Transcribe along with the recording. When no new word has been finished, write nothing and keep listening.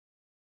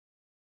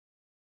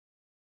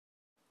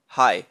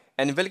Hi,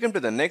 and welcome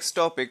to the next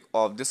topic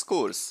of this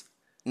course.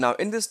 Now,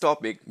 in this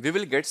topic, we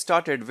will get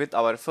started with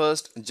our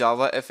first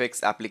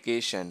JavaFX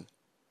application.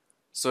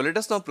 So, let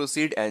us now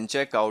proceed and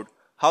check out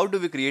how do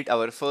we create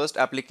our first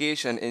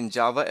application in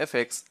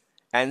JavaFX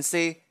and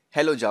say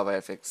hello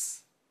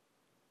JavaFX.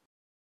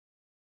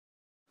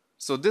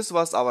 So, this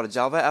was our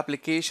Java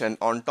application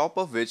on top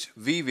of which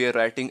we were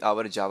writing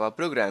our Java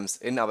programs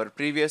in our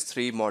previous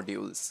three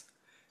modules.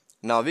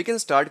 Now we can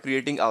start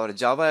creating our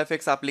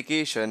JavaFX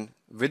application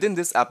within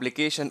this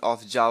application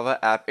of Java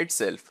app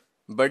itself.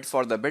 But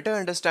for the better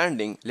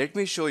understanding, let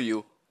me show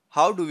you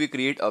how do we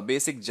create a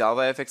basic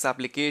JavaFX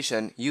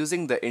application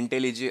using the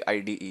IntelliJ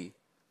IDE.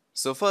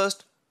 So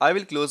first, I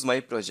will close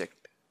my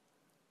project.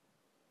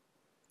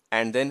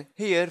 And then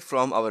here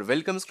from our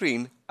welcome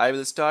screen, I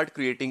will start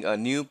creating a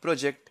new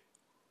project.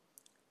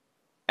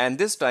 And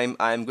this time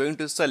I am going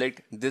to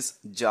select this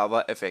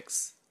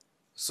JavaFX.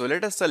 So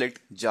let us select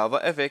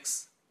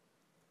JavaFX.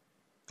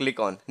 Click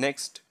on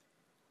next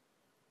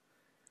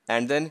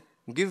and then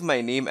give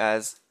my name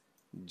as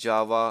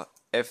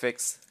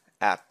JavaFX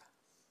app,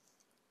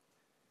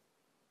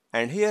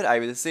 and here I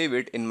will save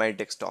it in my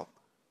desktop.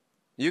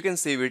 You can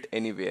save it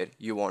anywhere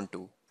you want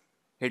to.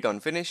 Hit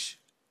on finish.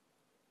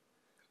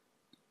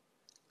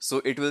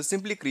 So it will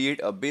simply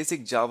create a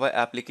basic Java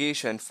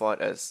application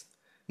for us.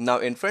 Now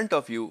in front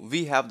of you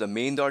we have the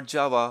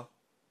main.java,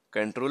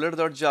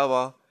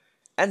 controller.java,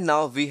 and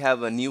now we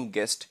have a new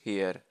guest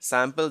here,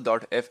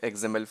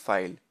 sample.fxml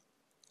file.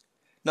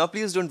 Now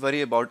please don't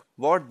worry about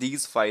what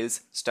these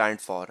files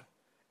stand for.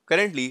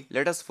 Currently,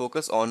 let us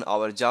focus on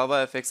our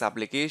JavaFX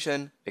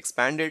application,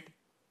 expand it,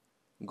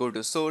 go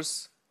to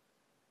source,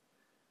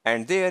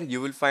 and there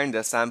you will find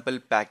the sample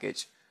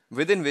package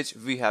within which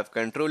we have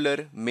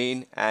controller,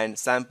 main, and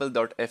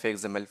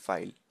sample.fxml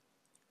file.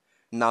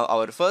 Now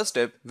our first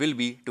step will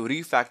be to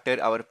refactor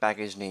our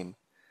package name,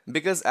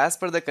 because as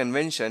per the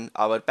convention,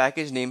 our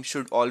package name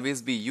should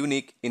always be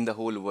unique in the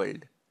whole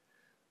world.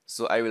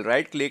 So I will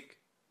right click,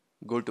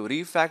 go to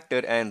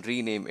refactor and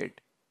rename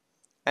it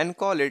and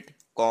call it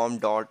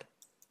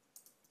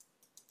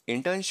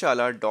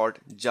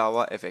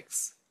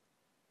com.internshala.javafx,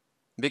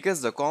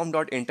 because the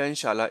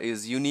com.internshala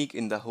is unique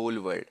in the whole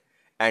world,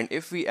 and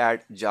if we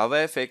add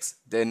javafx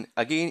then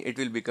again it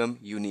will become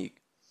unique.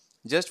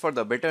 Just for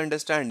the better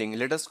understanding,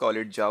 let us call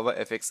it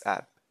javafx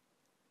app.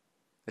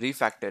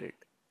 Refactor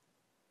it.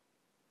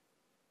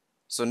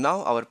 So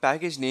now our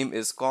package name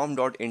is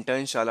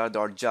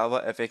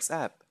com.internshala.javafx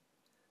app.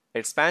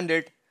 Expand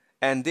it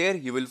and there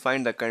you will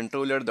find the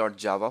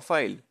controller.java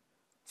file.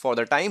 For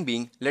the time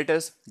being, let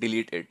us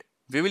delete it.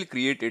 We will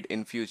create it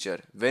in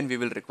future when we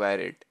will require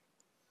it.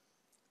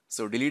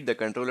 So delete the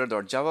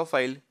controller.java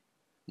file,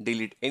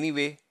 delete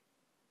anyway.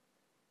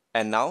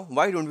 And now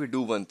why don't we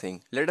do one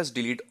thing? Let us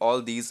delete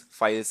all these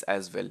files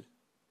as well.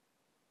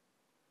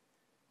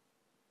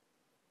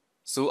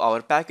 So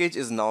our package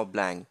is now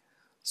blank.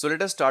 So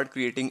let us start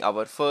creating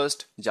our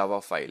first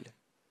Java file.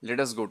 Let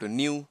us go to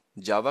new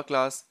Java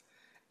class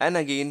and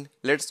again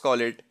let's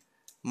call it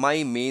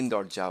my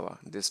main.java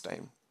this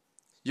time.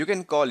 You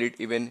can call it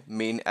even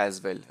main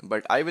as well,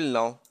 but I will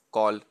now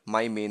call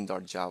my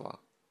main.java.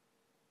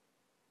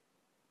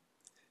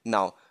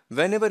 Now,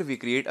 whenever we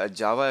create a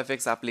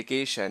JavaFX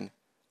application,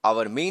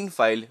 our main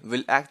file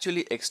will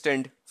actually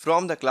extend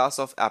from the class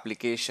of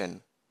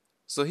application.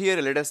 So here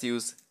let us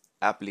use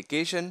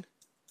application,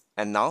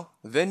 and now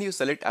when you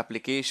select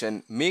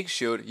application, make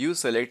sure you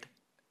select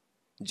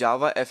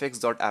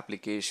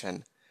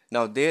javafx.application.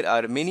 Now there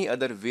are many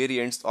other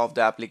variants of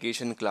the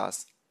application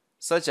class,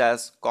 such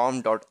as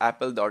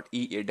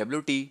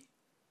com.apple.eawt,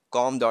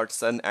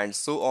 com.sun, and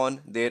so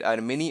on. There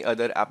are many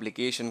other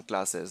application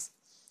classes.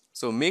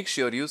 So make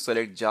sure you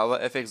select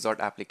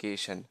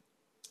javafx.application.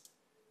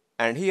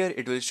 And here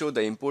it will show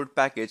the import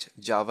package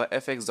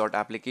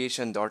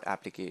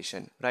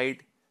javafx.application.application,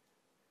 right?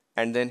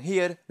 And then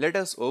here let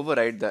us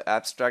override the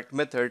abstract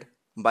method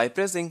by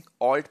pressing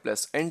Alt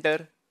plus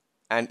Enter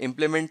and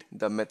implement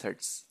the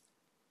methods.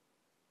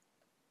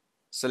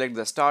 Select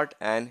the start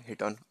and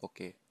hit on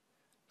OK.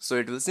 So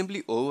it will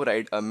simply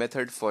override a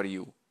method for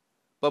you,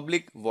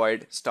 public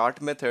void start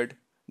method,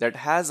 that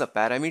has a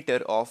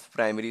parameter of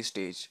primary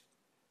stage.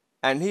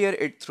 And here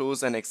it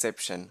throws an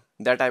exception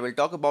that I will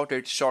talk about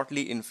it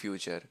shortly in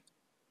future.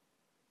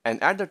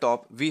 And at the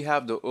top we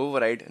have the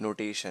override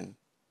notation.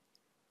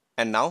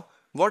 And now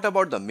what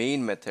about the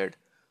main method?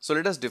 So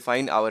let us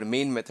define our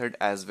main method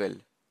as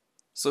well.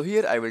 So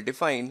here I will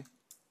define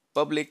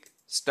public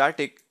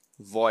static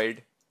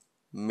void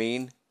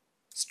main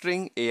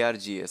string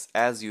args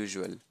as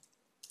usual,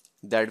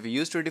 that we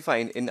used to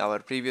define in our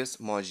previous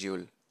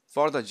module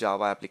for the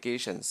Java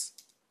applications.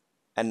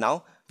 And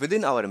now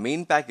within our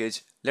main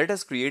package, let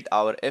us create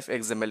our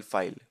fxml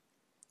file.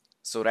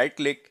 So right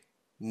click,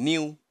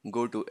 new,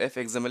 go to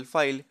fxml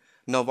file.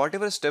 Now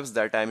whatever steps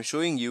that I am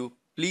showing you,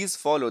 please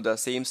follow the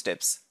same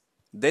steps.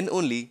 Then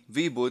only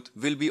we both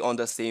will be on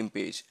the same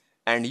page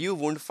and you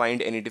won't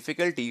find any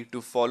difficulty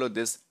to follow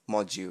this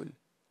module.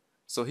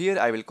 So here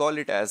I will call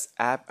it as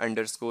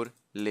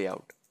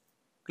app_layout.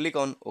 Click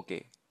on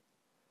OK.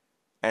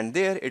 and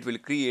there it will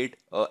create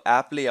a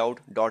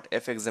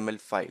applay.out.fxml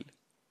file.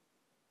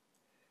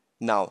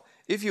 Now,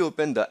 if you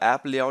open the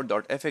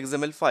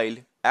applay.out.fxml file,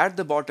 at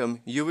the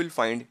bottom you will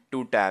find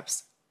two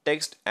tabs,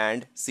 text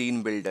and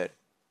scene builder.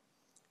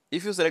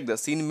 If you select the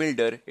scene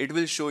builder, it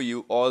will show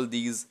you all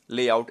these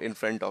layout in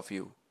front of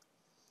you.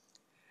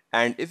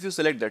 And if you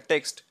select the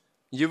text,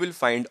 you will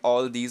find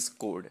all these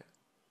code.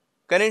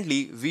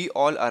 Currently, we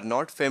all are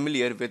not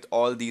familiar with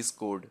all these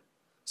code.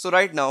 So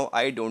right now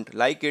I don't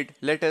like it,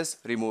 let us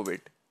remove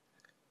it.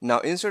 Now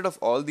instead of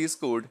all these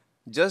code,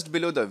 just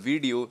below the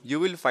video you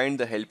will find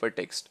the helper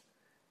text.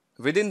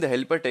 Within the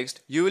helper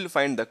text, you will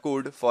find the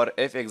code for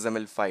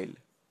fxml file.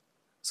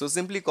 So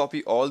simply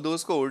copy all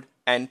those code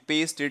and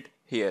paste it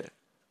here.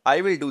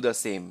 I will do the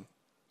same.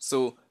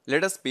 So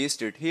let us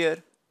paste it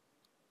here.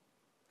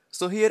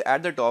 So here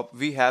at the top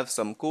we have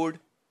some code,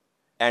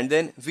 and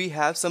then we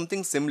have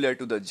something similar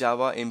to the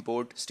Java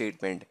import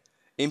statement.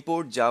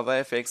 Import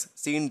javafx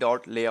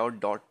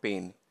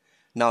scene.layout.pane.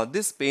 Now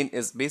this pane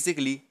is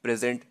basically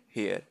present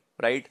here,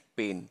 right?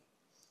 Pane.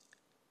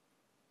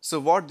 So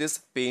what this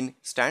pane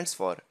stands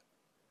for?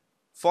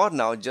 For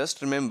now,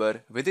 just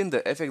remember within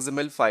the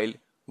fxml file,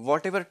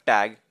 whatever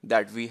tag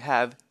that we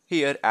have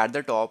here at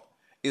the top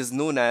is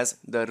known as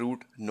the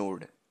root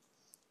node.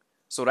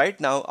 So right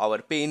now our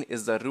pane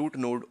is the root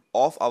node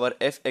of our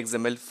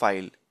fxml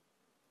file.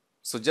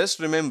 So just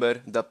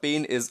remember the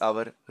pane is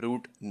our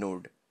root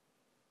node.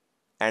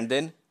 And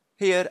then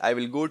here I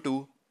will go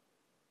to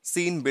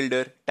Scene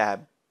Builder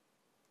tab.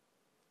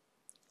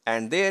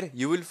 And there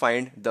you will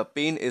find the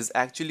pane is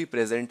actually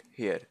present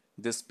here,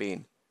 this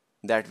pane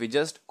that we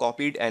just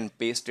copied and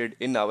pasted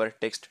in our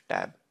text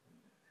tab.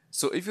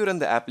 So if you run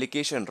the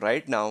application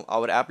right now,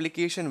 our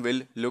application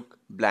will look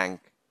blank.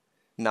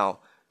 Now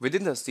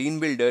within the scene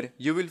builder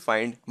you will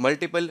find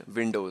multiple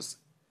windows.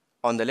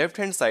 On the left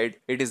hand side,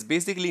 it is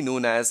basically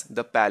known as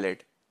the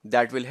palette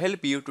that will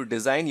help you to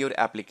design your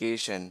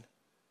application.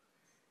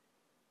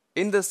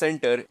 In the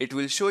center, it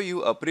will show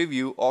you a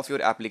preview of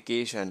your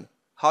application,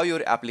 how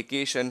your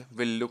application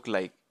will look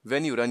like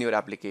when you run your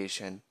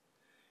application.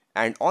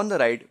 And on the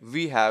right,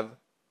 we have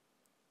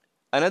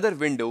another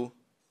window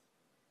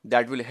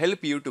that will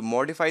help you to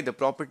modify the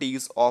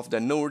properties of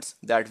the nodes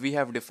that we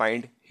have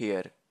defined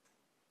here.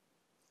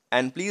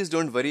 And please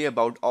don't worry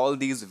about all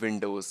these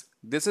windows.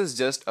 This is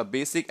just a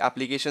basic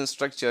application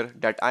structure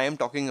that I am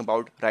talking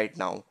about right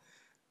now.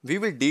 We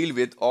will deal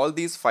with all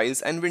these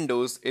files and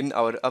windows in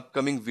our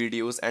upcoming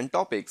videos and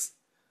topics.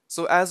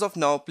 So as of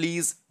now,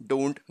 please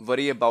don't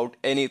worry about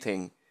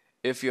anything.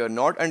 If you are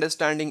not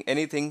understanding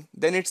anything,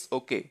 then it's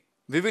okay.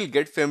 We will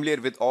get familiar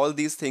with all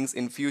these things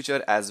in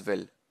future as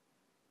well.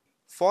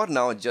 For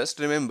now, just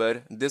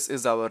remember this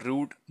is our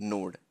root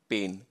node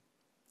pane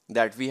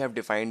that we have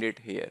defined it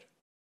here.